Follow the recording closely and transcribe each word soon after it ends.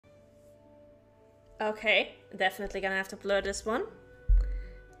Okay, definitely gonna have to blur this one.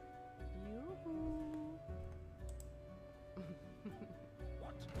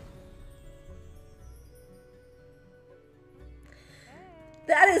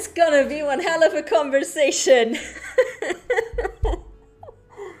 That is gonna be one hell of a conversation.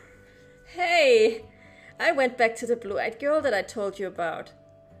 Hey, I went back to the blue-eyed girl that I told you about.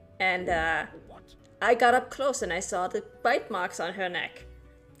 And I got up close and I saw the bite marks on her neck.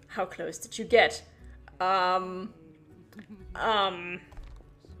 How close did you get? Um...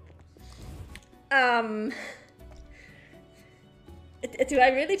 Do I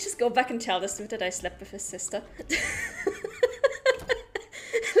really just go back and tell this dude that I slept with his sister?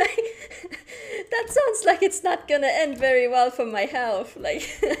 Like, that sounds like it's not gonna end very well for my health. Like,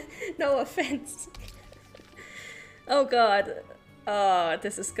 no offense. Oh god. Oh,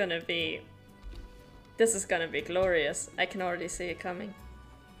 this is gonna be glorious. I can already see it coming.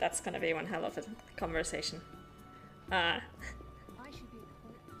 That's gonna be one hell of a conversation. But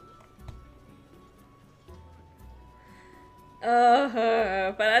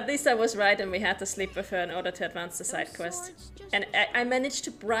at least I was right and we had to sleep with her in order to advance the side quest. And I managed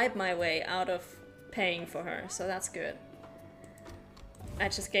to bribe my way out of paying for her, so that's good. I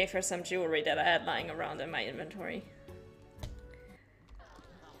just gave her some jewelry that I had lying around in my inventory.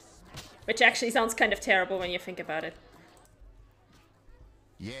 Which actually sounds kind of terrible when you think about it.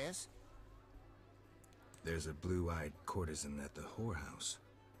 Yes? There's a blue-eyed courtesan at the whorehouse.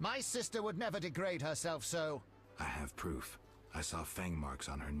 My sister would never degrade herself so. I have proof. I saw fang marks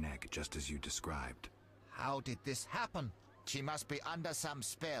on her neck, just as you described. How did this happen? She must be under some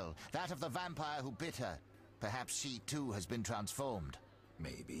spell, that of the vampire who bit her. Perhaps she too has been transformed.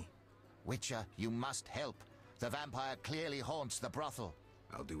 Maybe. Witcher, you must help. The vampire clearly haunts the brothel.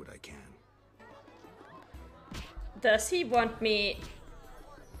 I'll do what I can. Does he want me...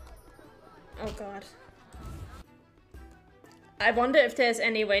 Oh god. I wonder if there's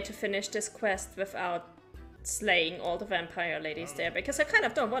any way to finish this quest without slaying all the vampire ladies there, because I kind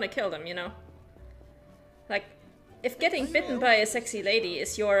of don't want to kill them, you know? Like, if getting bitten by a sexy lady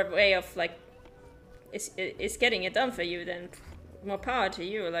is your way of, like, is getting it done for you, then more power to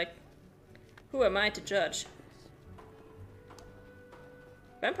you. Like, who am I to judge?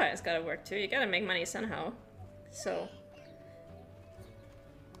 Vampires gotta work too, you gotta make money somehow. So...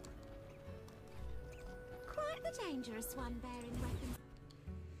 Quite the dangerous one bearing weapons.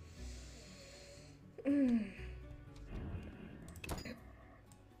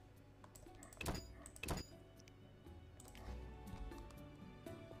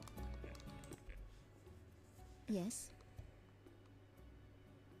 Yes?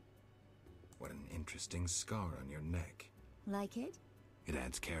 What an interesting scar on your neck. Like it? It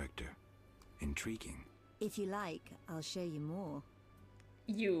adds character. Intriguing. If you like, I'll show you more.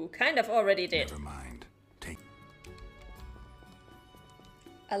 You kind of already did. Never mind. Take...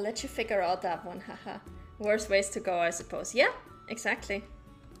 I'll let you figure out that one, haha. Worse ways to go, I suppose. Yeah, exactly.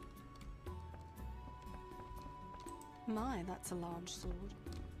 My, that's a large sword.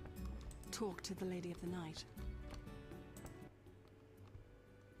 Talk to the Lady of the Night.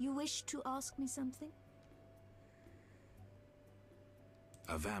 You wish to ask me something?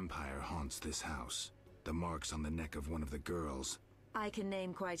 A vampire haunts this house. The marks on the neck of one of the girls. I can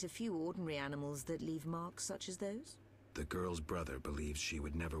name quite a few ordinary animals that leave marks such as those. The girl's brother believes she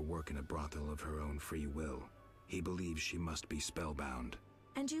would never work in a brothel of her own free will. He believes she must be spellbound.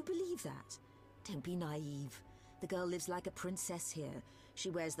 And you believe that? Don't be naive. The girl lives like a princess here. She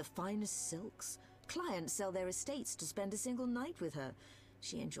wears the finest silks. Clients sell their estates to spend a single night with her.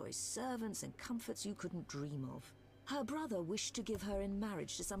 She enjoys servants and comforts you couldn't dream of. Her brother wished to give her in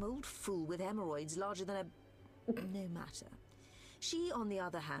marriage to some old fool with hemorrhoids larger than a... No matter. She, on the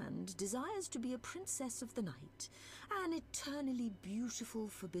other hand, desires to be a princess of the night, an eternally beautiful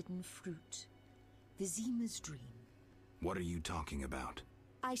forbidden fruit. Vizima's dream. What are you talking about?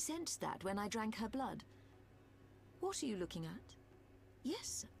 I sensed that when I drank her blood. What are you looking at?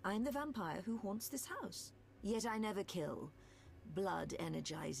 Yes, I'm the vampire who haunts this house. Yet I never kill. Blood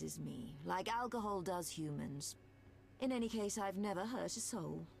energizes me, like alcohol does humans. In any case, I've never hurt a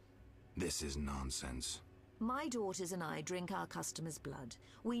soul. This is nonsense. My daughters and I drink our customers' blood.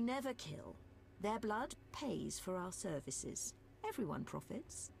 We never kill. Their blood pays for our services. Everyone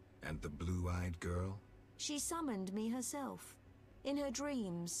profits. And the blue-eyed girl? She summoned me herself. In her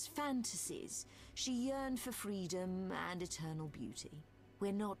dreams, fantasies, she yearned for freedom and eternal beauty.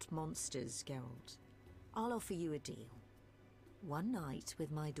 We're not monsters, Geralt. I'll offer you a deal. One night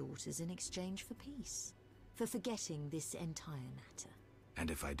with my daughters in exchange for peace. For forgetting this entire matter. And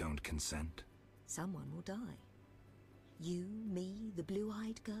if I don't consent? Someone will die. You, me, the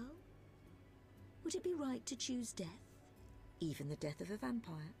blue-eyed girl? Would it be right to choose death? Even the death of a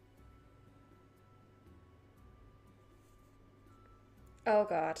vampire? Oh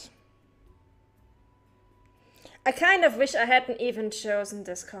god. I kind of wish I hadn't even chosen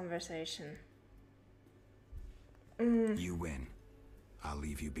this conversation. You win. I'll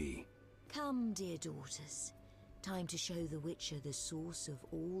leave you be. Come, dear daughters. Time to show the Witcher the source of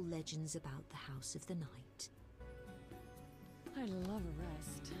all legends about the House of the Night. I'd love a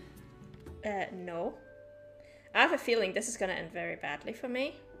rest. No. I have a feeling this is gonna end very badly for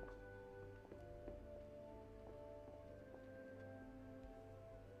me.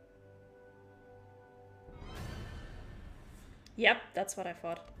 Yep, that's what I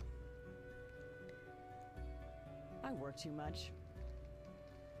thought. I work too much.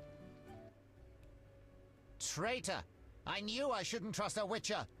 Traitor! I knew I shouldn't trust a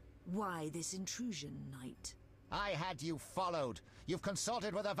Witcher. Why this intrusion, knight? I had you followed. You've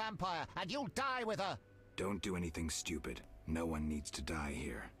consulted with a vampire, and you'll die with her. Don't do anything stupid. No one needs to die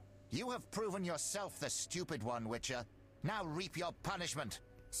here. You have proven yourself the stupid one, Witcher. Now reap your punishment.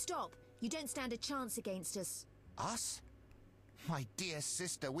 Stop! You don't stand a chance against us. Us? My dear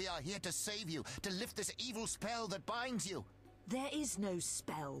sister, we are here to save you, to lift this evil spell that binds you. There is no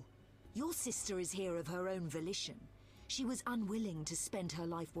spell. Your sister is here of her own volition. She was unwilling to spend her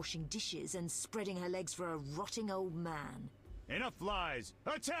life washing dishes and spreading her legs for a rotting old man. Enough lies!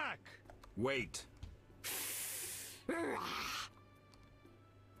 Attack! Wait.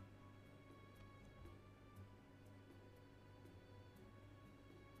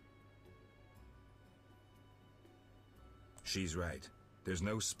 She's right. There's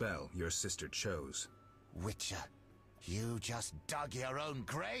no spell your sister chose. Witcher, you just dug your own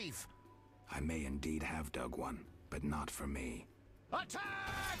grave. I may indeed have dug one, but not for me.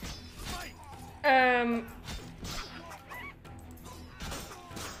 Attack! Fight!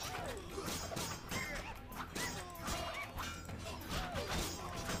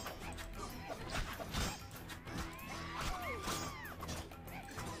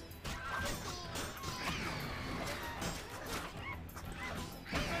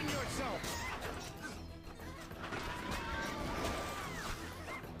 Defend yourself!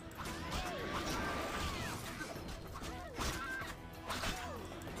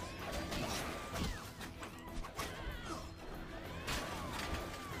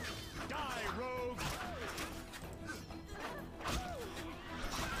 Die, rogue!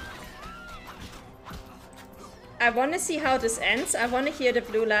 I want to see how this ends. I want to hear the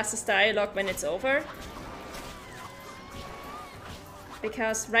Blue Lass's dialogue when it's over.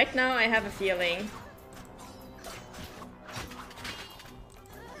 Because right now I have a feeling.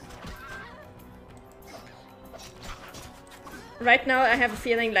 Right now I have a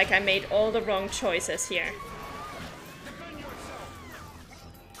feeling like I made all the wrong choices here. Defend yourself!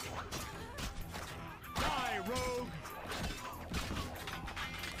 Die, rogue!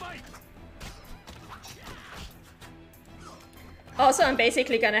 Fight! Also, I'm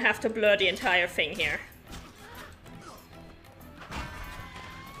basically gonna have to blur the entire thing here.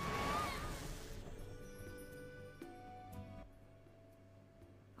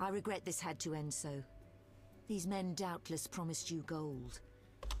 I regret this had to end so. These men doubtless promised you gold.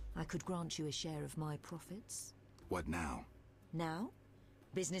 I could grant you a share of my profits. What now? Now,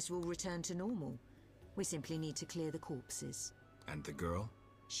 business will return to normal. We simply need to clear the corpses. And the girl?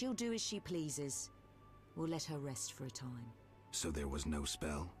 She'll do as she pleases. We'll let her rest for a time. So there was no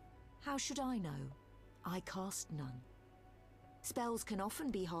spell? How should I know? I cast none. Spells can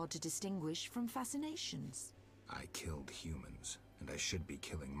often be hard to distinguish from fascinations. I killed humans, and I should be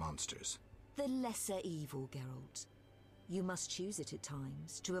killing monsters. The lesser evil, Geralt. You must choose it at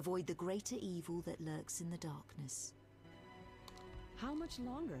times to avoid the greater evil that lurks in the darkness. How much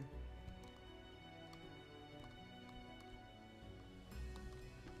longer?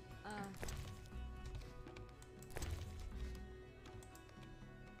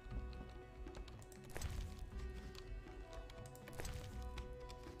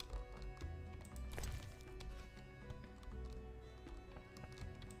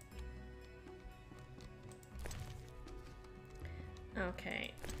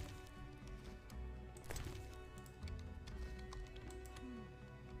 Okay.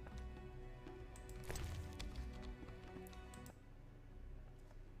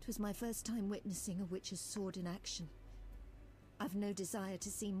 It was my first time witnessing a witch's sword in action. I've no desire to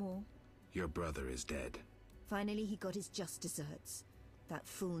see more. Your brother is dead. Finally, he got his just desserts. That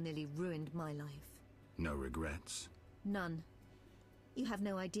fool nearly ruined my life. No regrets? None. You have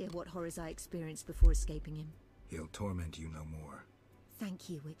no idea what horrors I experienced before escaping him. He'll torment you no more. Thank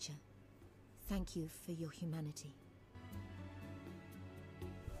you, Witcher. Thank you for your humanity.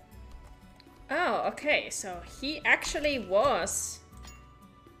 Oh, okay, so he actually was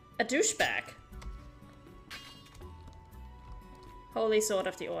a douchebag. Holy Sword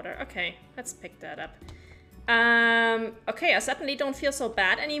of the Order. Okay, let's pick that up. Okay, I suddenly don't feel so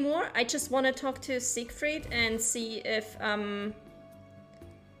bad anymore. I just want to talk to Siegfried and see if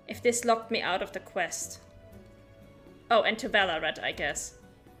this locked me out of the quest. Oh, and to Ballarat, I guess.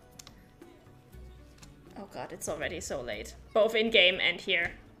 Oh god, it's already so late. Both in-game and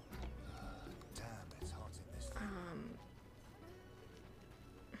here.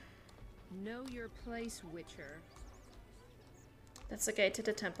 Know your place, Witcher. That's the gate to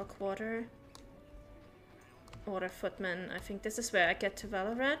the Temple Quarter. Order Footman. I think this is where I get to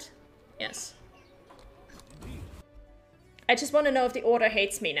Ballarat. Yes. I just want to know if the Order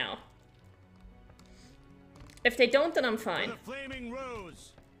hates me now. If they don't, then I'm fine. The flaming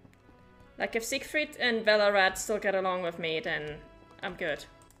rose. Like, if Siegfried and Ballarat still get along with me, then I'm good.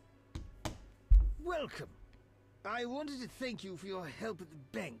 Welcome. I wanted to thank you for your help at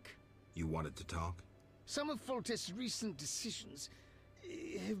the bank. You wanted to talk? Some of Foltest's recent decisions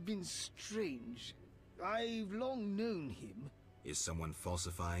have been strange. I've long known him. Is someone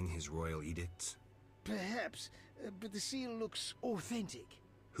falsifying his royal edicts? Perhaps, but the seal looks authentic.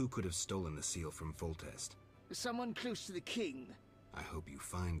 Who could have stolen the seal from Foltest? Someone close to the king. I hope you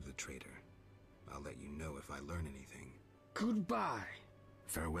find the traitor. I'll let you know if I learn anything. Goodbye.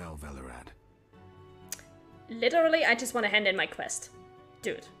 Farewell, Ballarat. Literally, I just want to hand in my quest.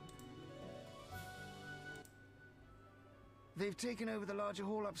 Dude. They've taken over the larger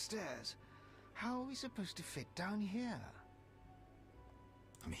hall upstairs. How are we supposed to fit down here?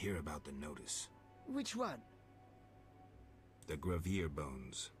 I'm here about the notice. Which one? The Gravier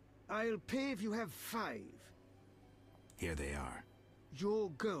bones. I'll pay if you have 5. Here they are. Your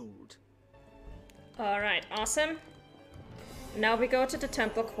gold. Alright, awesome. Now we go to the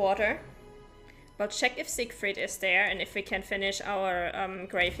Temple Quarter. We'll check if Siegfried is there and if we can finish our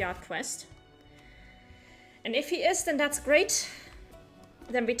graveyard quest. And if he is, then that's great.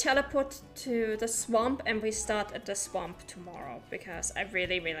 Then we teleport to the swamp and we start at the swamp tomorrow. Because I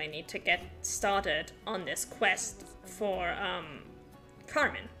really, really need to get started on this quest for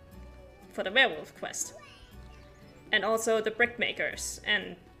Carmen. For the werewolf quest. And also the brickmakers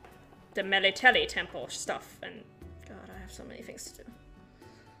and the Melitelli temple stuff. And god, I have so many things to do.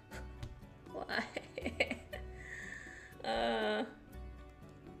 Why?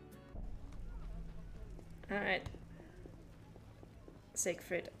 Alright.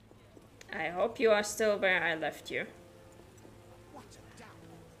 Siegfried. I hope you are still where I left you.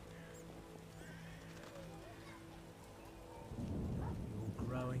 You're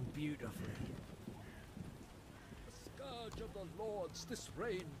growing beautifully. The scourge of the lords this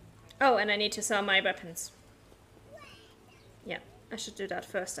reign. Oh, and I need to sell my weapons. Yeah, I should do that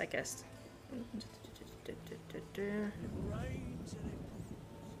first, I guess.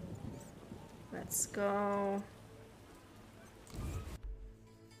 Let's go.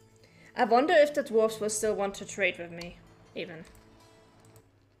 I wonder if the dwarves will still want to trade with me, even.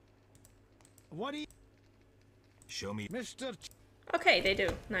 What do you... Show me... Mr. Okay, they do.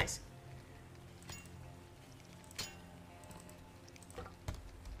 Nice.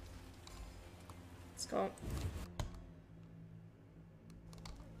 Let's go.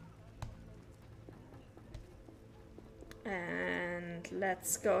 And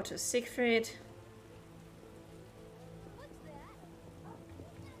let's go to Siegfried.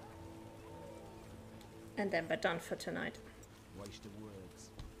 And then we're done for tonight. Waste of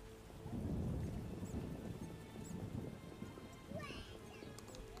words.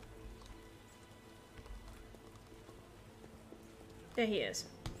 There he is.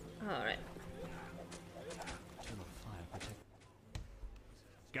 Alright.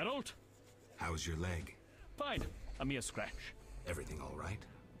 Geralt? How's your leg? Fine. A mere scratch. Everything all right?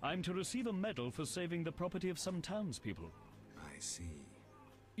 I'm to receive a medal for saving the property of some townspeople. I see.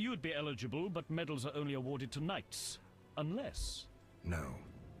 You'd be eligible, but medals are only awarded to knights. Unless... No.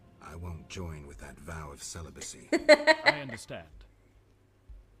 I won't join with that vow of celibacy. I understand.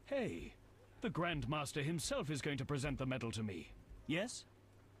 Hey, the Grand Master himself is going to present the medal to me. Yes?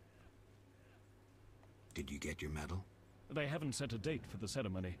 Did you get your medal? They haven't set a date for the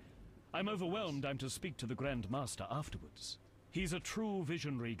ceremony. I'm overwhelmed I'm to speak to the Grand Master afterwards. He's a true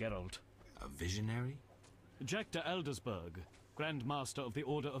visionary, Geralt. A visionary? Jack de Aldersberg, Grand Master of the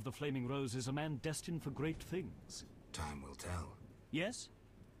Order of the Flaming Rose, is a man destined for great things. Time will tell. Yes?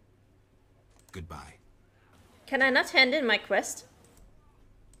 Goodbye. Can I not hand in my quest?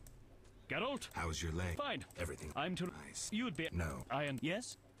 Geralt? How's your leg? Fine. Everything I'm to... nice. You'd be... No.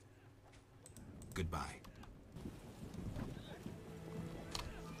 Yes? Goodbye.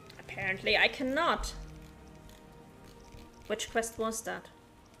 Apparently I cannot. Which quest was that?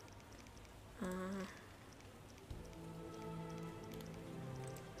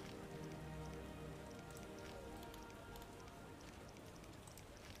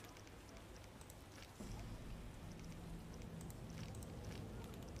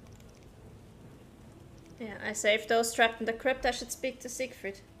 Yeah, I saved those trapped in the crypt. I should speak to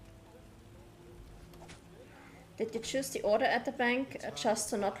Siegfried. Did you choose the order at the bank just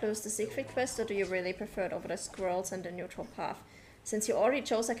to not lose the Siegfried quest, or do you really prefer it over the squirrels and the neutral path? Since you already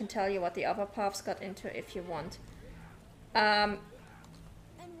chose, I can tell you what the other paths got into if you want. And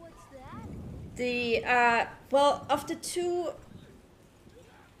what's that? Well, of the two...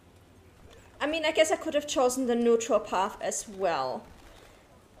 I mean, I guess I could have chosen the neutral path as well.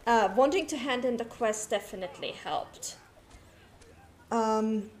 Wanting to hand in the quest definitely helped.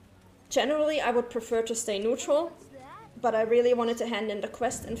 Generally, I would prefer to stay neutral, but I really wanted to hand in the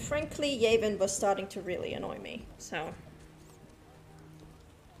quest, and frankly, Yavin was starting to really annoy me, so...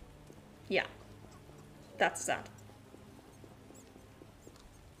 yeah, that's that.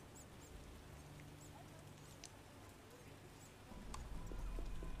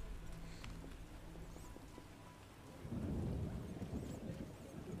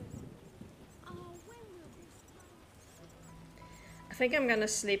 I think I'm gonna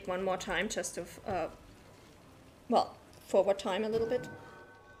sleep one more time just to, well, forward time a little bit.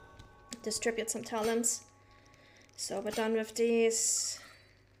 Distribute some talents. So we're done with these.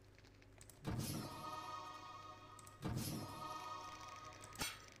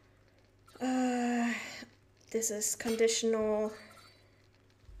 This is conditional.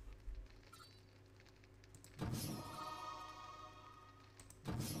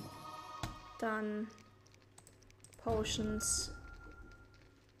 Done. Potions.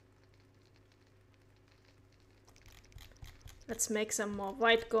 Let's make some more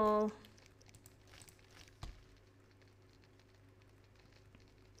white gold.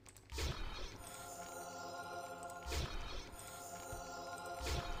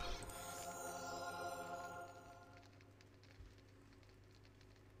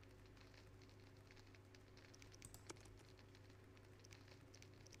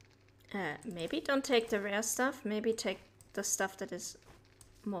 Maybe don't take the rare stuff, maybe take the stuff that is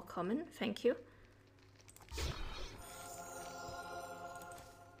more common, thank you.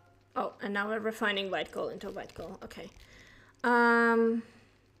 Oh, and now we're refining white gold into white gold, okay. Al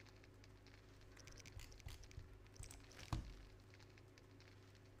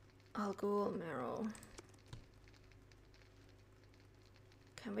Ghul marrow.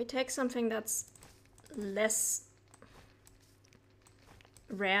 Can we take something that's less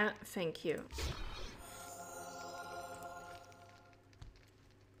rare? Thank you.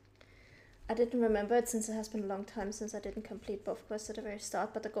 I didn't remember it since it has been a long time since I didn't complete both quests at the very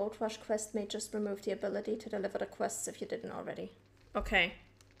start, but the Gold Rush quest may just remove the ability to deliver the quests if you didn't already. Okay.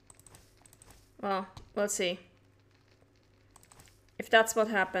 Well, we'll see. If that's what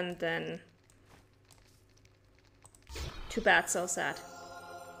happened, then... too bad, so sad.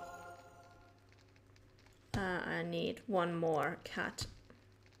 I need one more cat.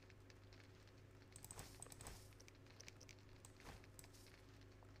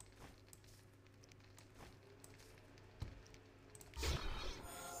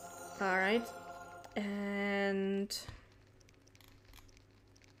 Alright, and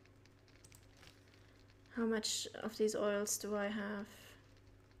how much of these oils do I have?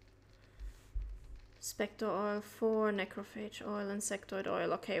 Spectre oil 4, necrophage oil, insectoid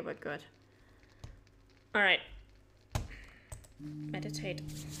oil. Okay, we're good. Alright. Meditate.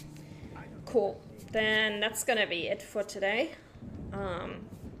 Cool. Then that's gonna be it for today.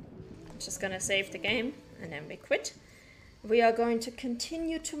 Just gonna save the game and then we quit. We are going to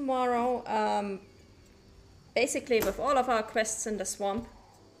continue tomorrow, basically with all of our quests in the swamp.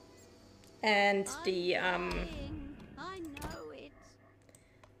 And the, I know it.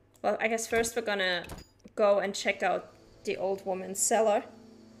 well, I guess first we're gonna go and check out the old woman's cellar.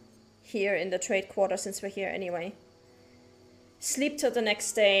 Here in the trade quarter, since we're here anyway. Sleep till the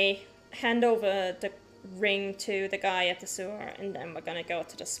next day, hand over the ring to the guy at the sewer, and then we're gonna go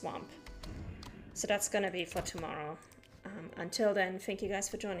to the swamp. So that's gonna be for tomorrow. Until then, thank you guys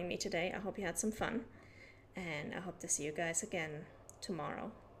for joining me today. I hope you had some fun. And I hope to see you guys again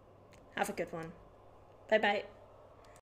tomorrow. Have a good one. Bye bye.